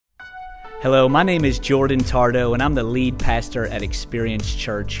Hello, my name is Jordan Tardo, and I'm the lead pastor at Experience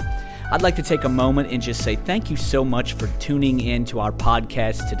Church. I'd like to take a moment and just say thank you so much for tuning in to our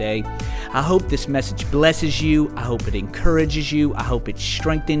podcast today. I hope this message blesses you. I hope it encourages you. I hope it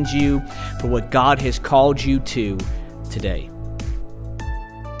strengthens you for what God has called you to today.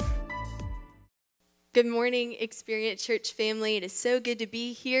 Good morning, Experience Church family. It is so good to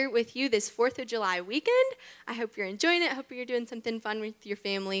be here with you this 4th of July weekend. I hope you're enjoying it. I hope you're doing something fun with your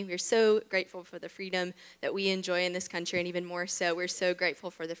family. We're so grateful for the freedom that we enjoy in this country, and even more so, we're so grateful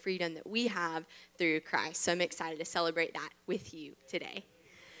for the freedom that we have through Christ. So I'm excited to celebrate that with you today.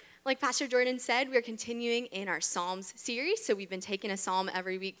 Like Pastor Jordan said, we're continuing in our Psalms series. So we've been taking a psalm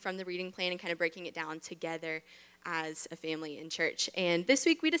every week from the reading plan and kind of breaking it down together as a family in church. And this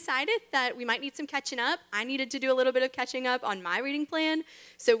week we decided that we might need some catching up. I needed to do a little bit of catching up on my reading plan.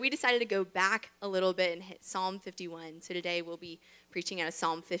 So we decided to go back a little bit and hit Psalm 51. So today we'll be preaching out of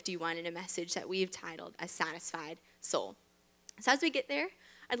Psalm 51 in a message that we've titled A Satisfied Soul. So as we get there,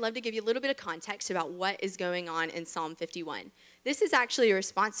 I'd love to give you a little bit of context about what is going on in Psalm 51. This is actually a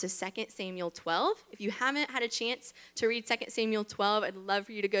response to 2 Samuel 12. If you haven't had a chance to read 2 Samuel 12, I'd love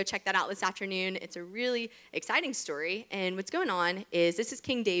for you to go check that out this afternoon. It's a really exciting story. And what's going on is this is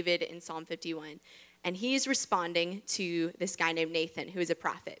King David in Psalm 51. And he's responding to this guy named Nathan, who is a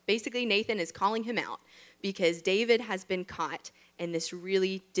prophet. Basically, Nathan is calling him out because David has been caught in this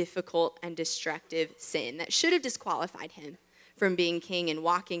really difficult and destructive sin that should have disqualified him from being king and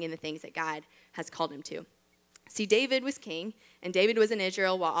walking in the things that God has called him to. See, David was king, and David was in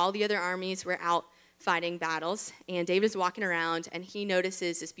Israel while all the other armies were out fighting battles. And David is walking around, and he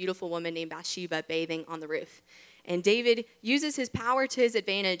notices this beautiful woman named Bathsheba bathing on the roof. And David uses his power to his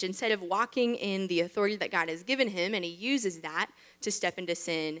advantage. Instead of walking in the authority that God has given him, and he uses that to step into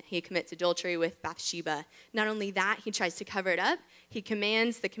sin, he commits adultery with Bathsheba. Not only that, he tries to cover it up. He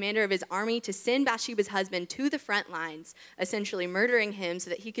commands the commander of his army to send Bathsheba's husband to the front lines, essentially murdering him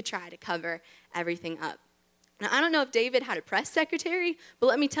so that he could try to cover everything up. Now, I don't know if David had a press secretary, but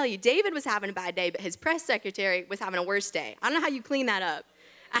let me tell you, David was having a bad day, but his press secretary was having a worse day. I don't know how you clean that up.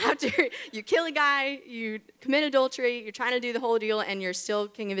 After you kill a guy, you commit adultery, you're trying to do the whole deal, and you're still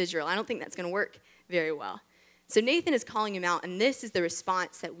king of Israel. I don't think that's going to work very well. So Nathan is calling him out, and this is the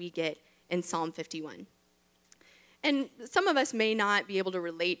response that we get in Psalm 51. And some of us may not be able to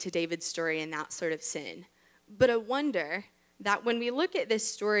relate to David's story in that sort of sin, but I wonder that when we look at this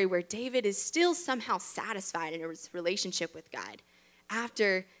story where David is still somehow satisfied in his relationship with God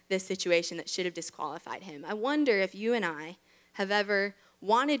after this situation that should have disqualified him, I wonder if you and I have ever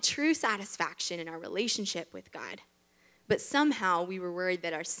wanted true satisfaction in our relationship with God, but somehow we were worried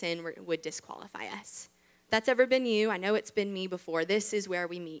that our sin would disqualify us. If that's ever been you, I know it's been me before, this is where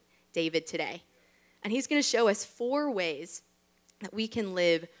we meet David today. And he's going to show us 4 ways that we can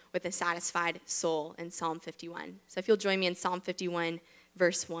live with a satisfied soul in Psalm 51. So if you'll join me in Psalm 51,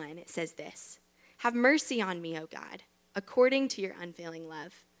 verse 1, it says this: "Have mercy on me, O God, according to your unfailing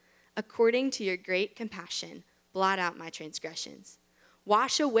love. According to your great compassion, blot out my transgressions.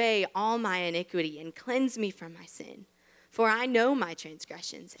 Wash away all my iniquity and cleanse me from my sin. For I know my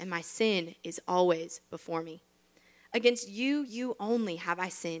transgressions, and my sin is always before me. Against you, you only have I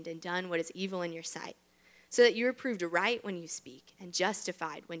sinned and done what is evil in your sight, so that you are proved right when you speak and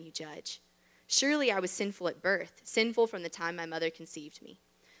justified when you judge. Surely I was sinful at birth, sinful from the time my mother conceived me.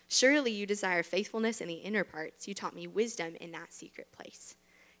 Surely you desire faithfulness in the inner parts. You taught me wisdom in that secret place.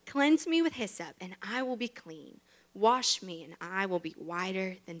 Cleanse me with hyssop, and I will be clean. Wash me, and I will be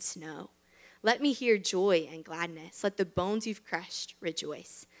whiter than snow. Let me hear joy and gladness. Let the bones you've crushed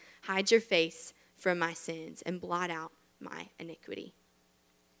rejoice. Hide your face from my sins and blot out my iniquity."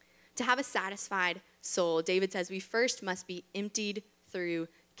 To have a satisfied soul, David says we first must be emptied through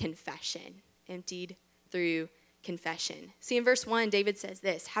confession. Emptied through confession. See, in verse 1, David says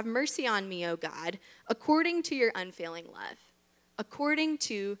this: "Have mercy on me, O God, according to your unfailing love, according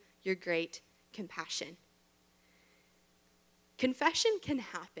to your great compassion." Confession can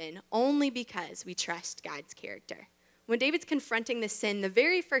happen only because we trust God's character. When David's confronting the sin, the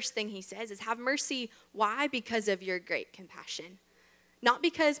very first thing he says is, "Have mercy." Why? Because of your great compassion. Not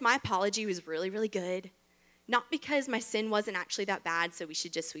because my apology was really, really good. Not because my sin wasn't actually that bad, so we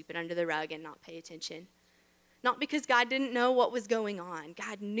should just sweep it under the rug and not pay attention. Not because God didn't know what was going on.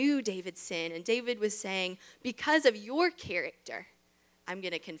 God knew David's sin, and David was saying, because of your character, I'm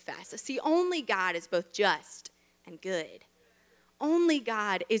going to confess. See, only God is both just and good. Only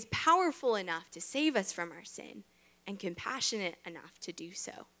God is powerful enough to save us from our sin and compassionate enough to do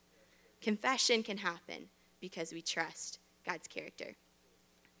so. Confession can happen because we trust God's character.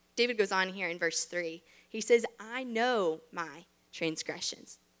 David goes on here in verse 3. He says, "I know my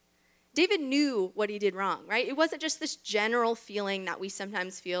transgressions." David knew what he did wrong, right? It wasn't just this general feeling that we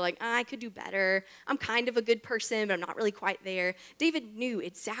sometimes feel like, I could do better. I'm kind of a good person, but I'm not really quite there. David knew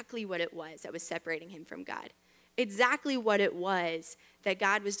exactly what it was that was separating him from God. Exactly what it was that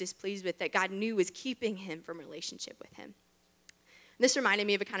God was displeased with, that God knew was keeping him from relationship with him. This reminded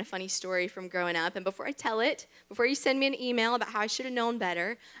me of a kind of funny story from growing up. And before I tell it, before you send me an email about how I should have known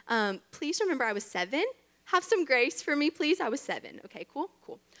better, please remember I was 7. Have some grace for me, please. I was 7. Okay, cool.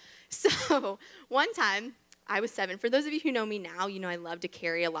 So one time, I was 7. For those of you who know me now, you know I love to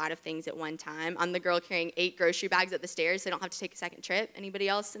carry a lot of things at one time. I'm the girl carrying 8 grocery bags up the stairs so I don't have to take a second trip. Anybody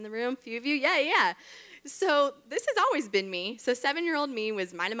else in the room? A few of you? Yeah. So this has always been me. So 7-year-old me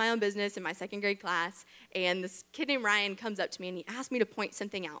was minding my own business in my 2nd grade class, and this kid named Ryan comes up to me, and he asked me to point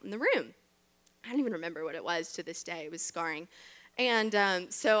something out in the room. I don't even remember what it was to this day. It was scarring.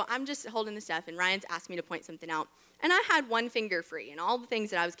 And so I'm just holding the stuff, and Ryan's asked me to point something out. And I had one finger free, and all the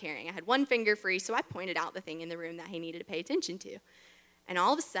things that I was carrying, I had one finger free, so I pointed out the thing in the room that he needed to pay attention to. And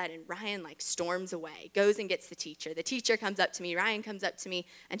all of a sudden, Ryan, storms away, goes and gets the teacher. The teacher comes up to me, Ryan comes up to me,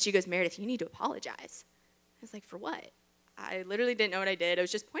 and she goes, "Meredith, you need to apologize." I was like, "For what?" I literally didn't know what I did. I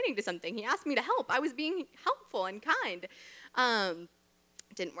was just pointing to something. He asked me to help. I was being helpful and kind.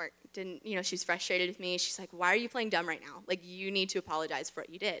 Didn't work. She was frustrated with me. She's like, "Why are you playing dumb right now? You need to apologize for what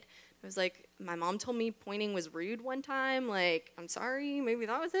you did." I was like, "My mom told me pointing was rude one time. I'm sorry. Maybe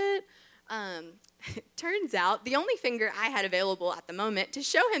that was it." Turns out the only finger I had available at the moment to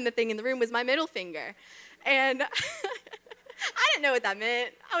show him the thing in the room was my middle finger. And I didn't know what that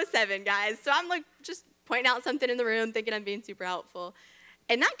meant. I was 7, guys. So I'm just pointing out something in the room, thinking I'm being super helpful.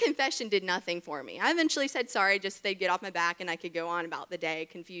 And that confession did nothing for me. I eventually said sorry just so they'd get off my back and I could go on about the day,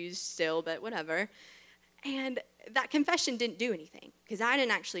 confused still, but whatever. And that confession didn't do anything because I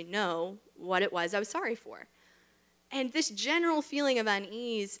didn't actually know what it was I was sorry for. And this general feeling of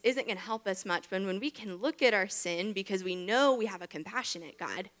unease isn't going to help us much, but when we can look at our sin because we know we have a compassionate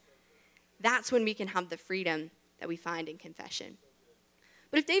God, that's when we can have the freedom that we find in confession.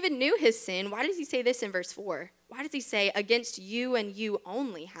 But if David knew his sin, why does he say this in verse 4? Why does he say, "Against you and you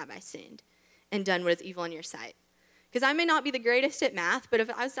only have I sinned and done what is evil in your sight"? Because I may not be the greatest at math, but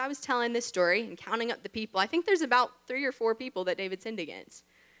as I was telling this story and counting up the people, I think there's about 3 or 4 people that David sinned against.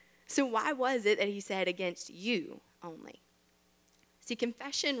 So why was it that he said, "Against you only"? See,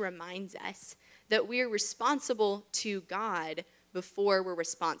 confession reminds us that we're responsible to God before we're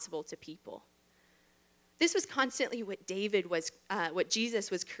responsible to people. This was constantly what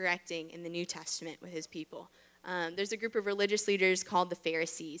Jesus was correcting in the New Testament with his people. There's a group of religious leaders called the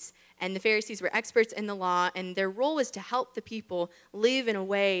Pharisees, and the Pharisees were experts in the law, and their role was to help the people live in a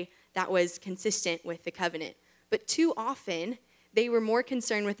way that was consistent with the covenant. But too often, they were more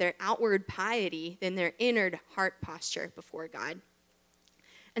concerned with their outward piety than their inward heart posture before God.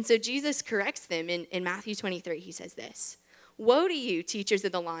 And so Jesus corrects them in Matthew 23. He says this, "Woe to you, teachers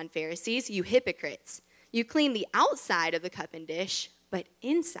of the law and Pharisees, you hypocrites! You clean the outside of the cup and dish, but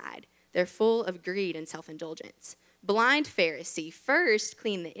inside they're full of greed and self-indulgence. Blind Pharisee, first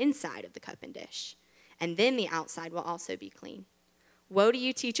clean the inside of the cup and dish, and then the outside will also be clean. Woe to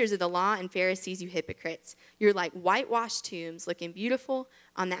you, teachers of the law and Pharisees, you hypocrites! You're like whitewashed tombs, looking beautiful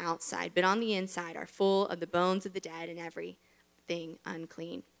on the outside, but on the inside are full of the bones of the dead and everything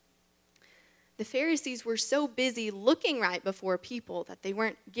unclean." The Pharisees were so busy looking right before people that they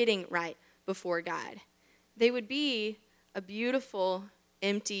weren't getting right before God. They would be a beautiful,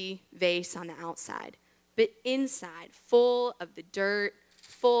 empty vase on the outside, but inside, full of the dirt,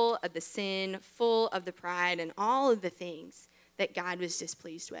 full of the sin, full of the pride, and all of the things that God was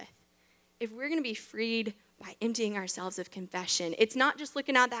displeased with. If we're going to be freed by emptying ourselves of confession, it's not just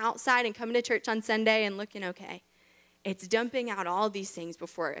looking out the outside and coming to church on Sunday and looking okay. It's dumping out all these things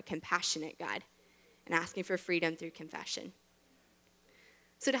before a compassionate God and asking for freedom through confession.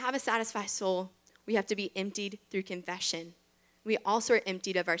 So to have a satisfied soul, we have to be emptied through confession. We also are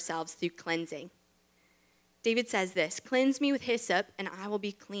emptied of ourselves through cleansing. David says this, "Cleanse me with hyssop, and I will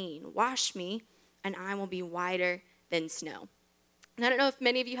be clean. Wash me, and I will be whiter than snow." And I don't know if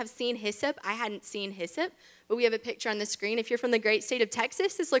many of you have seen hyssop. I hadn't seen hyssop, but we have a picture on the screen. If you're from the great state of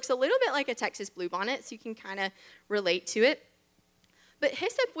Texas, this looks a little bit like a Texas bluebonnet, so you can kind of relate to it. But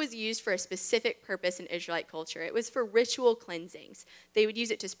hyssop was used for a specific purpose in Israelite culture. It was for ritual cleansings. They would use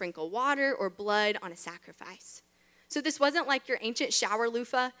it to sprinkle water or blood on a sacrifice. So this wasn't like your ancient shower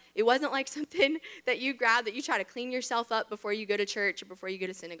loofah. It wasn't like something that you grab that you try to clean yourself up before you go to church or before you go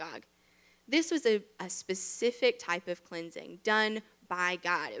to synagogue. This was a specific type of cleansing done by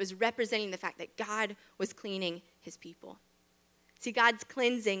God. It was representing the fact that God was cleaning his people. See, God's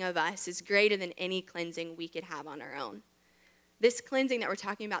cleansing of us is greater than any cleansing we could have on our own. This cleansing that we're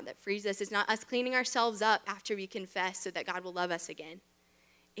talking about that frees us is not us cleaning ourselves up after we confess so that God will love us again.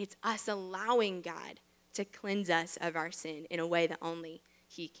 It's us allowing God to cleanse us of our sin in a way that only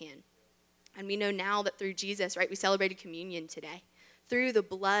he can. And we know now that through Jesus, right, we celebrated communion today. Through the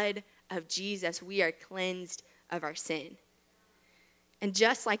blood of Jesus, we are cleansed of our sin. And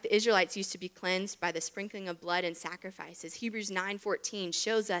just like the Israelites used to be cleansed by the sprinkling of blood and sacrifices, Hebrews 9:14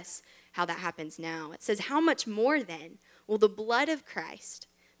 shows us how that happens now. It says, how much more then will the blood of Christ,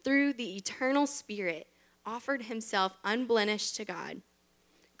 through the eternal Spirit, offered himself unblemished to God,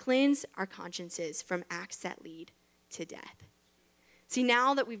 cleanse our consciences from acts that lead to death. See,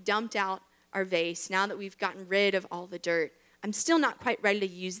 now that we've dumped out our vase, now that we've gotten rid of all the dirt, I'm still not quite ready to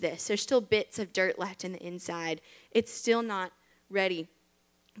use this. There's still bits of dirt left in the inside. It's still not ready.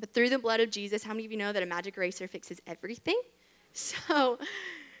 But through the blood of Jesus, how many of you know that a magic eraser fixes everything? So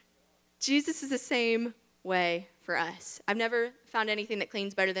Jesus is the same way for us. I've never found anything that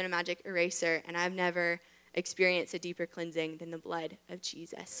cleans better than a magic eraser, and I've never experienced a deeper cleansing than the blood of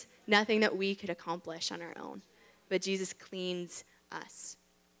Jesus. Nothing that we could accomplish on our own, but Jesus cleans us.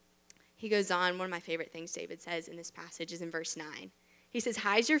 He goes on, one of my favorite things David says in this passage is in verse 9. He says,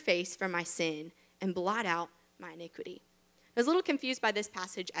 hide your face from my sin and blot out my iniquity. I was a little confused by this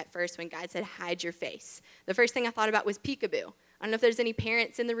passage at first when God said, hide your face. The first thing I thought about was peekaboo. I don't know if there's any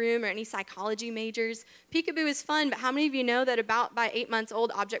parents in the room or any psychology majors. Peekaboo is fun, but how many of you know that about by 8 months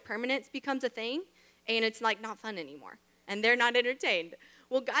old, object permanence becomes a thing? And it's like not fun anymore. And they're not entertained.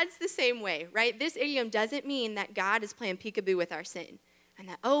 Well, God's the same way, right? This idiom doesn't mean that God is playing peekaboo with our sin. And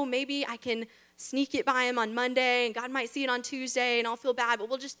that, oh, maybe I can sneak it by him on Monday, and God might see it on Tuesday, and I'll feel bad, but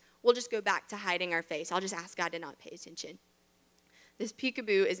we'll just go back to hiding our face. I'll just ask God to not pay attention. This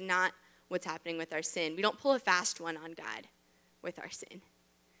peekaboo is not what's happening with our sin. We don't pull a fast one on God with our sin.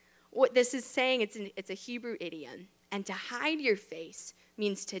 What this is saying, it's a Hebrew idiom. And to hide your face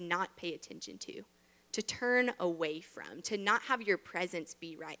means to not pay attention to turn away from, to not have your presence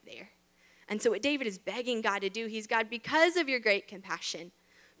be right there. And so what David is begging God to do, he's, God, because of your great compassion,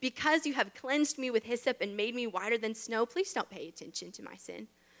 because you have cleansed me with hyssop and made me whiter than snow, please don't pay attention to my sin.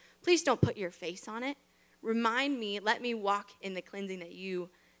 Please don't put your face on it. Remind me, let me walk in the cleansing that you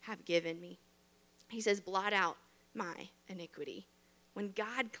have given me. He says, blot out my iniquity. When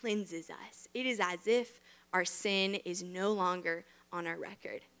God cleanses us, it is as if our sin is no longer on our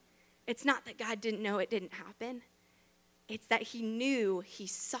record. It's not that God didn't know it didn't happen. It's that he knew, he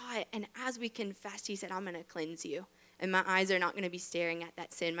saw it, and as we confessed, he said, I'm going to cleanse you. And my eyes are not going to be staring at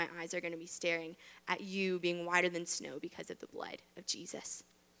that sin. My eyes are going to be staring at you being whiter than snow because of the blood of Jesus.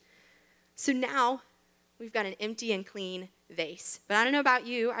 So now we've got an empty and clean vase. But I don't know about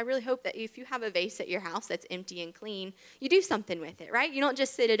you. I really hope that if you have a vase at your house that's empty and clean, you do something with it, right? You don't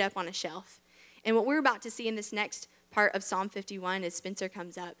just sit it up on a shelf. And what we're about to see in this next part of Psalm 51 as Spencer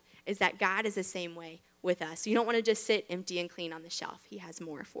comes up is that God is the same way with us. You don't want to just sit empty and clean on the shelf. He has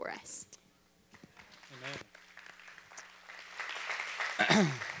more for us. Amen.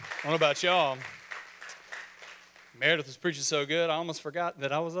 I don't know about y'all. Meredith was preaching so good, I almost forgot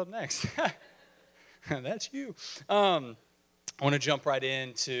that I was up next. That's you. I want to jump right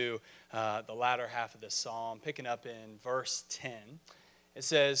into the latter half of this psalm, picking up in verse 10. It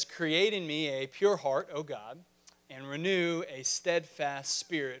says, create in me a pure heart, O God, and renew a steadfast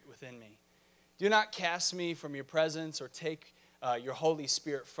spirit within me. Do not cast me from your presence or take your Holy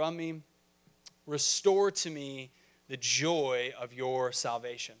Spirit from me. Restore to me the joy of your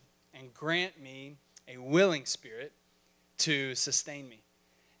salvation and grant me a willing spirit to sustain me.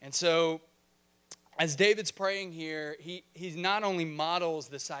 And so as David's praying here, he not only models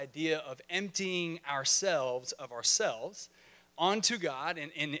this idea of emptying ourselves of ourselves onto God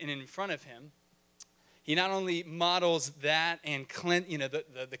and in front of him. He not only models that and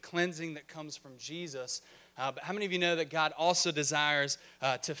the cleansing that comes from Jesus, but how many of you know that God also desires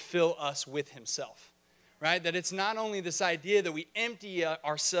to fill us with himself, right? That it's not only this idea that we empty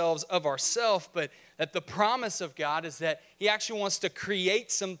ourselves of ourselves, but that the promise of God is that he actually wants to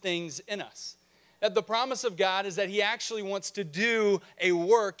create some things in us. That the promise of God is that he actually wants to do a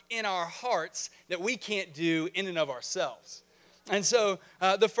work in our hearts that we can't do in and of ourselves. And so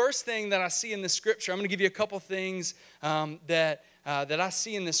the first thing that I see in the scripture, I'm going to give you a couple things that I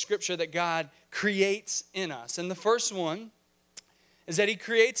see in the scripture that God creates in us. And the first one is that he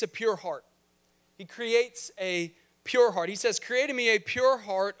creates a pure heart. He creates a pure heart. He says, create in me a pure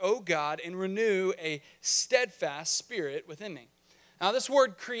heart, O God, and renew a steadfast spirit within me. Now this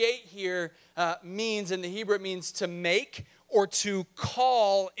word create here means, in the Hebrew, it means to make or to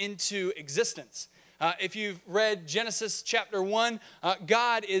call into existence. If you've read Genesis chapter 1,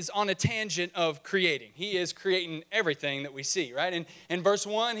 God is on a tangent of creating. He is creating everything that we see, right? And in verse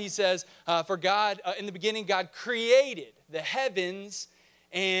 1, he says, for God, in the beginning, God created the heavens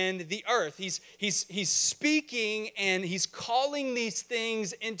and the earth. He's speaking and he's calling these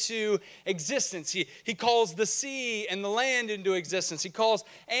things into existence. He calls the sea and the land into existence. He calls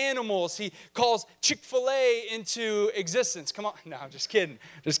animals. He calls Chick-fil-A into existence. Come on. No, I'm just kidding.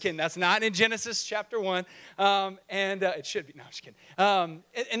 Just kidding. That's not in Genesis chapter 1. It should be. No, I'm just kidding.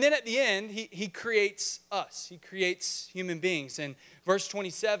 And then at the end, he creates us. He creates human beings. In verse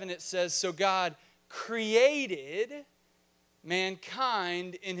 27, it says, so God created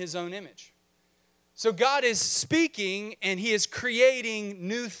mankind in his own image. So God is speaking and he is creating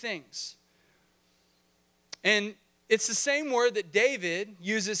new things. And it's the same word that David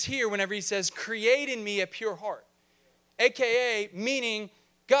uses here whenever he says, create in me a pure heart. AKA meaning,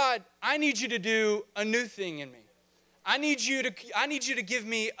 God, I need you to do a new thing in me. I need you to give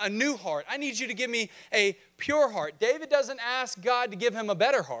me a new heart. I need you to give me a pure heart. David doesn't ask God to give him a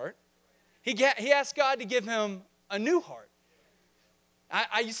better heart. He asks God to give him a new heart.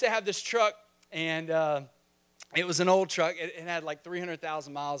 I used to have this truck, and it was an old truck. It had like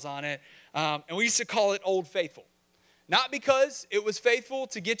 300,000 miles on it, and we used to call it Old Faithful. Not because it was faithful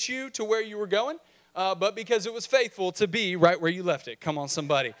to get you to where you were going, but because it was faithful to be right where you left it. Come on,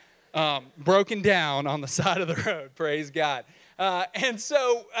 somebody. Broken down on the side of the road, praise God. And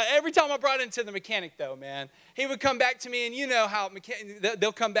so every time I brought it into the mechanic, though, man, he would come back to me, and you know how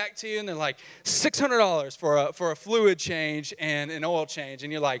they'll come back to you, and they're like, $600 for a fluid change and an oil change.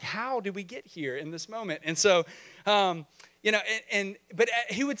 And you're like, how did we get here in this moment? And so, but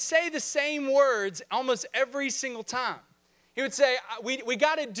he would say the same words almost every single time. He would say, we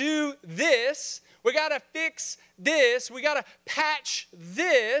got to do this. We got to fix this. We got to patch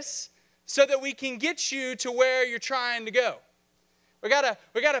this so that we can get you to where you're trying to go. We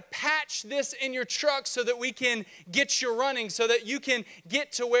gotta patch this in your truck so that we can get you running, so that you can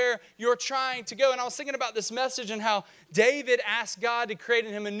get to where you're trying to go. And I was thinking about this message and how David asked God to create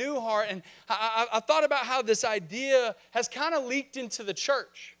in him a new heart. And I thought about how this idea has kind of leaked into the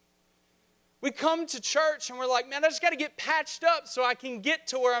church. We come to church and we're like, man, I just got to get patched up so I can get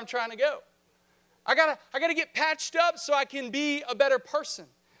to where I'm trying to go. I gotta get patched up so I can be a better person.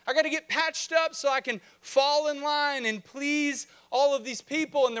 I got to get patched up so I can fall in line and please all of these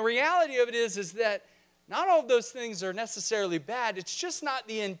people. And the reality of it is that not all of those things are necessarily bad. It's just not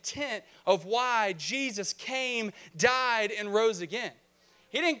the intent of why Jesus came, died, and rose again.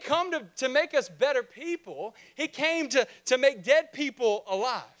 He didn't come to make us better people. He came to make dead people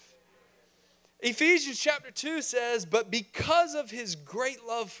alive. Ephesians chapter 2 says, but because of his great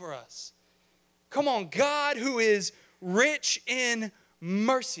love for us, come on, God who is rich in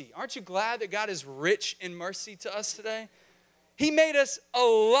mercy. Aren't you glad that God is rich in mercy to us today? He made us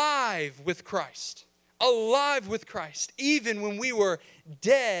alive with Christ. Alive with Christ, even when we were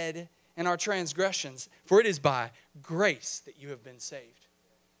dead in our transgressions. For it is by grace that you have been saved.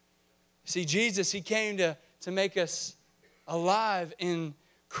 See, Jesus, he came to make us alive in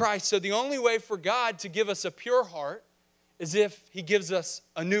Christ. So the only way for God to give us a pure heart is if he gives us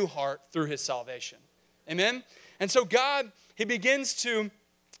a new heart through his salvation. Amen? And so God, he begins to,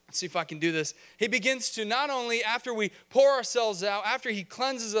 let's see if I can do this. He begins to not only, after we pour ourselves out, after he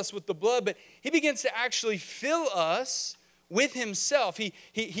cleanses us with the blood, but he begins to actually fill us with himself. He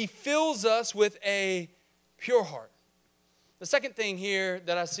fills us with a pure heart. The second thing here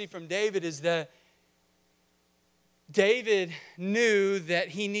that I see from David is that David knew that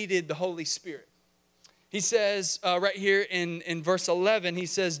he needed the Holy Spirit. He says right here in verse 11, he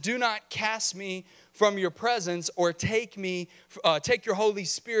says, do not cast me from your presence or take your Holy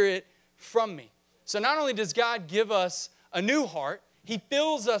Spirit from me. So not only does God give us a new heart, he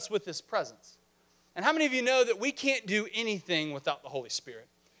fills us with his presence. And how many of you know that we can't do anything without the Holy Spirit?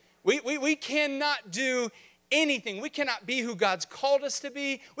 We cannot do anything. We cannot be who God's called us to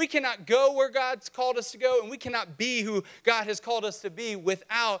be. We cannot go where God's called us to go. And we cannot be who God has called us to be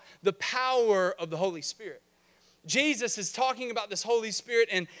without the power of the Holy Spirit. Jesus is talking about this Holy Spirit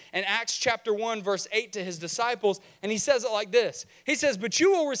in Acts chapter 1, verse 8 to his disciples. And he says it like this. He says, but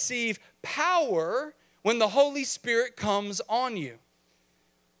you will receive power when the Holy Spirit comes on you.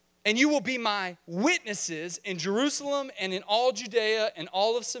 And you will be my witnesses in Jerusalem and in all Judea and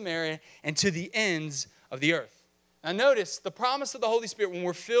all of Samaria and to the ends of the earth. Now notice the promise of the Holy Spirit when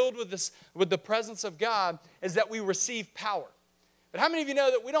we're filled with the presence of God is that we receive power. But how many of you know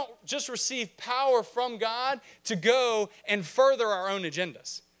that we don't just receive power from God to go and further our own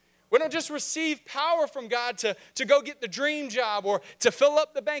agendas? We don't just receive power from God to go get the dream job or to fill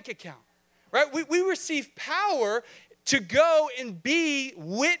up the bank account. right? We receive power to go and be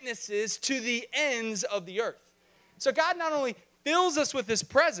witnesses to the ends of the earth. So God not only fills us with his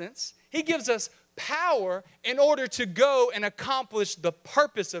presence, he gives us power in order to go and accomplish the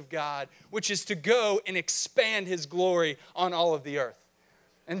purpose of God, which is to go and expand his glory on all of the earth.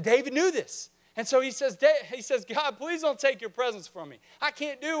 And David knew this. And so he says, God, please don't take your presence from me. I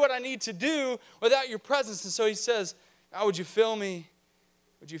can't do what I need to do without your presence. And so he says, God, would you fill me?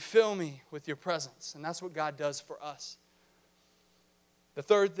 Would you fill me with your presence? And that's what God does for us. The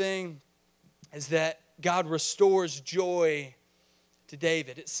third thing is that God restores joy to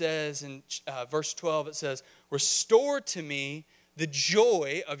David. It says in verse 12, it says, restore to me the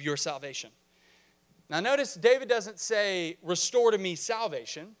joy of your salvation. Now notice David doesn't say, restore to me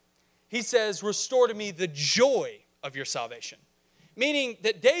salvation. He says, restore to me the joy of your salvation. Meaning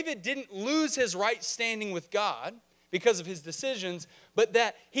that David didn't lose his right standing with God because of his decisions, but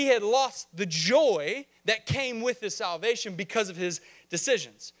that he had lost the joy that came with his salvation because of his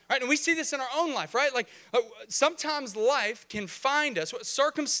decisions. Right? And we see this in our own life, right? Like sometimes life can find us,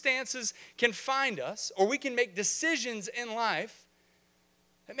 circumstances can find us, or we can make decisions in life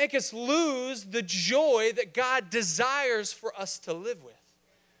that make us lose the joy that God desires for us to live with.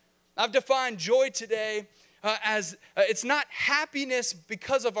 I've defined joy today as it's not happiness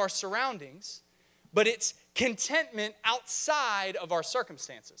because of our surroundings, but it's contentment outside of our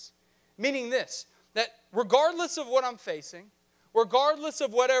circumstances. Meaning this, that regardless of what I'm facing, regardless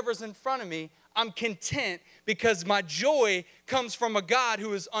of whatever's in front of me, I'm content because my joy comes from a God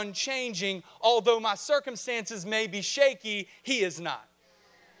who is unchanging. Although my circumstances may be shaky, he is not.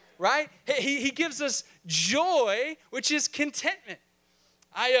 Right? He gives us joy, which is contentment.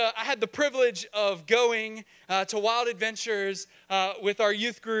 I had the privilege of going to Wild Adventures with our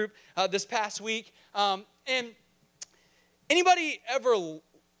youth group this past week. And anybody ever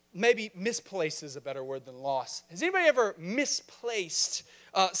maybe misplaced is a better word than lost. Has anybody ever misplaced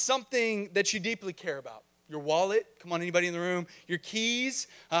something that you deeply care about? Your wallet, come on, anybody in the room? Your keys,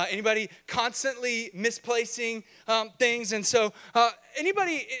 anybody constantly misplacing things? And so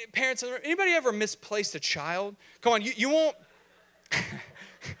anybody, parents, anybody ever misplaced a child? Come on, you won't,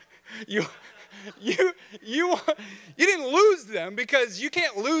 you didn't lose them because you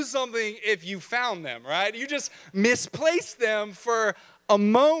can't lose something if you found them, right? You just misplaced them for a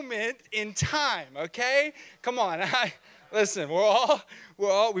moment in time, okay? Come on, listen,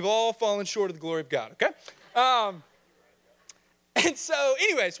 we've all fallen short of the glory of God, okay? And so,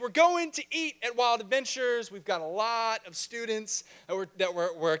 anyways, we're going to eat at Wild Adventures. We've got a lot of students that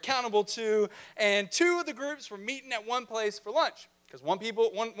we're accountable to, and two of the groups were meeting at one place for lunch. Because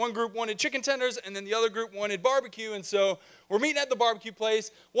one group wanted chicken tenders, and then the other group wanted barbecue. And so we're meeting at the barbecue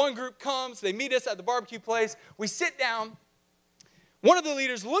place. One group comes. They meet us at the barbecue place. We sit down. One of the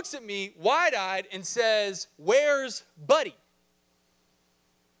leaders looks at me wide-eyed and says, "Where's Buddy?"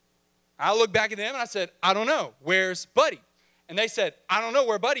 I looked back at them, and I said, "I don't know. Where's Buddy?" And they said, "I don't know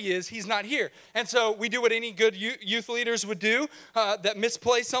where Buddy is. He's not here." And so we do what any good youth leaders would do that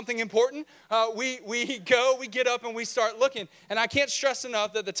misplace something important. We get up, and we start looking. And I can't stress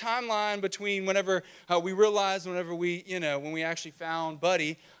enough that the timeline between whenever we realized, when we actually found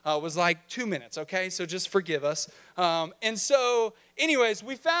Buddy was like 2 minutes, okay? So just forgive us. And so, anyways,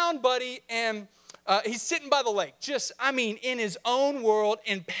 we found Buddy, and he's sitting by the lake, in his own world,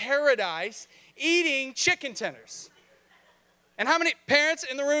 in paradise, eating chicken tenders. And how many parents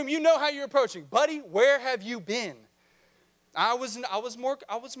in the room, you know how you're approaching? Buddy, where have you been? I was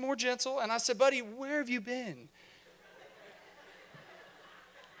more gentle, and I said, "Buddy, where have you been?"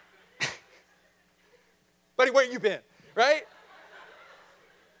 Buddy, where you been? Right?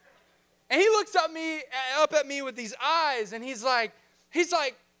 And he looks up at me with these eyes, and he's like,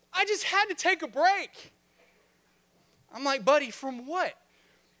 "I just had to take a break." I'm like, "Buddy, from what?"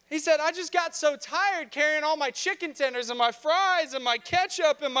 He said, "I just got so tired carrying all my chicken tenders and my fries and my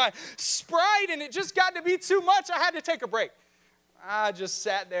ketchup and my Sprite, and it just got to be too much. I had to take a break." I just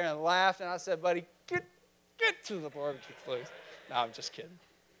sat there and laughed, and I said, "Buddy, get to the barbecue, please." No, I'm just kidding.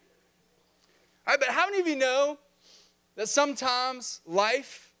 All right, but how many of you know that sometimes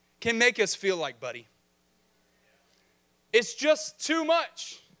life can make us feel like Buddy? It's just too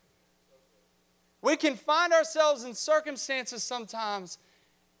much. We can find ourselves in circumstances sometimes,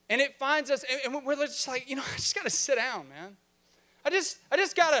 and it finds us, and we're just like, I just got to sit down, man. I just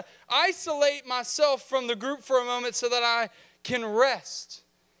got to isolate myself from the group for a moment so that I can rest.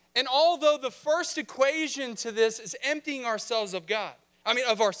 And although the first equation to this is emptying ourselves of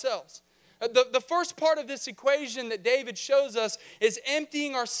ourselves. The first part of this equation that David shows us is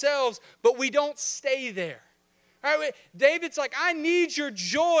emptying ourselves, but we don't stay there. All right, David's like, I need your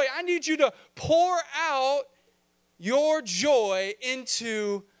joy. I need you to pour out your joy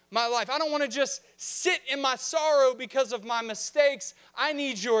into my life. I don't want to just sit in my sorrow because of my mistakes. I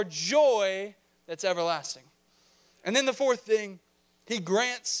need your joy that's everlasting. And then the fourth thing, he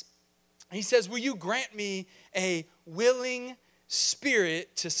says, will you grant me a willing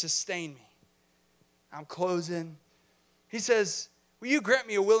spirit to sustain me? I'm closing. He says, will you grant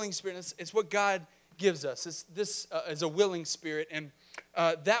me a willing spirit? It's what God gives us. This is a willing spirit. And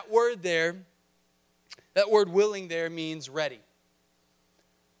that word willing there means ready.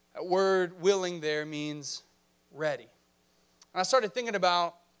 That word willing there means ready. And I started thinking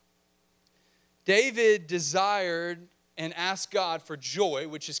about David desired and asked God for joy,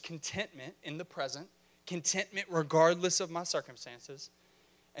 which is contentment in the present, contentment regardless of my circumstances.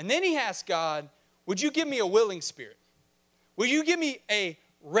 And then he asked God, would you give me a willing spirit? Will you give me a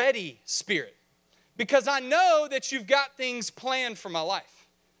ready spirit? Because I know that you've got things planned for my life.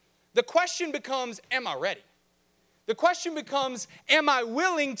 The question becomes, am I ready? The question becomes, am I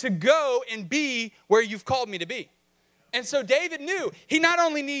willing to go and be where you've called me to be? And so David knew he not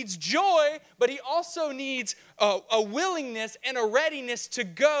only needs joy, but he also needs a willingness and a readiness to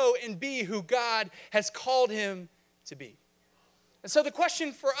go and be who God has called him to be. And so the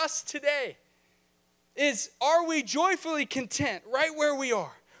question for us today is, are we joyfully content right where we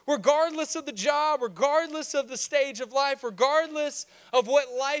are? Regardless of the job, regardless of the stage of life, regardless of what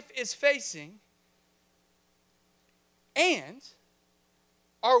life is facing. And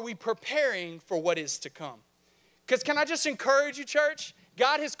are we preparing for what is to come? Because can I just encourage you, church?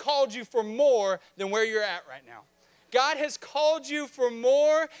 God has called you for more than where you're at right now. God has called you for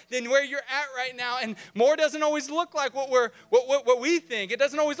more than where you're at right now. And more doesn't always look like what we think. It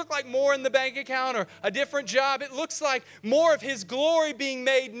doesn't always look like more in the bank account or a different job. It looks like more of his glory being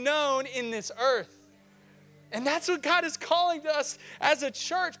made known in this earth. And that's what God is calling to us as a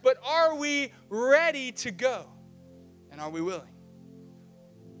church. But are we ready to go? And are we willing?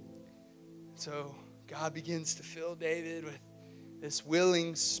 So God begins to fill David with this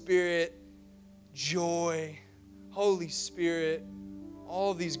willing spirit, joy, Holy Spirit,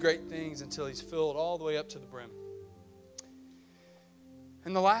 all these great things until he's filled all the way up to the brim.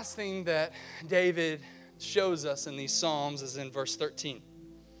 And the last thing that David shows us in these Psalms is in verse 13.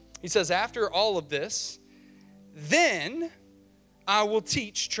 He says, after all of this, then I will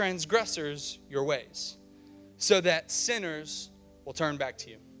teach transgressors your ways, so that sinners will turn back to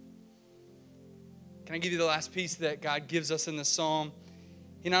you. Can I give you the last piece that God gives us in this psalm?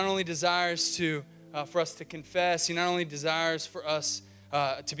 He not only desires for us to confess. He not only desires for us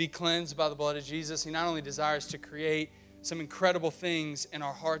to be cleansed by the blood of Jesus. He not only desires to create some incredible things in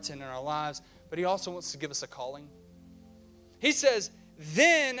our hearts and in our lives, but he also wants to give us a calling. He says,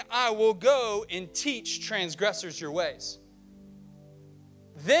 then I will go and teach transgressors your ways.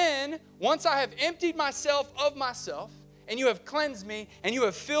 Then, once I have emptied myself of myself, and you have cleansed me, and you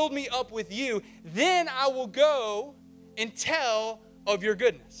have filled me up with you, then I will go and tell of your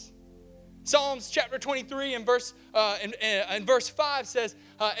goodness. Psalms chapter 23 and verse 5 says,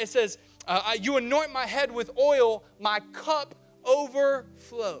 you anoint my head with oil, my cup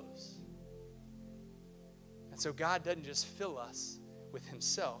overflows. And so God doesn't just fill us with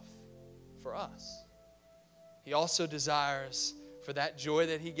himself for us. He also desires for that joy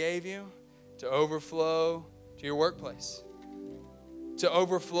that he gave you to overflow to your workplace, to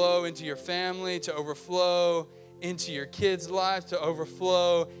overflow into your family, to overflow into your kids' lives, to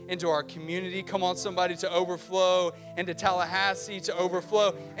overflow into our community. Come on, somebody, to overflow into Tallahassee, to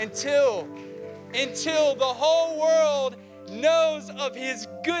overflow until the whole world knows of his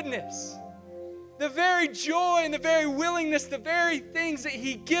goodness. The very joy and the very willingness, the very things that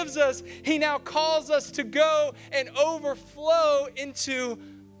he gives us, he now calls us to go and overflow into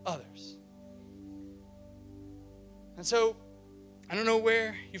others. And so, I don't know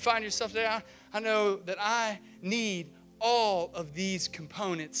where you find yourself today. I know that I need all of these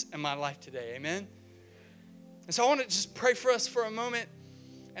components in my life today. Amen? And so I want to just pray for us for a moment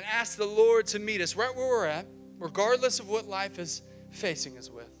and ask the Lord to meet us right where we're at, regardless of what life is facing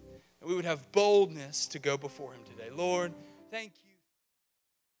us with. That we would have boldness to go before him today. Lord, thank you.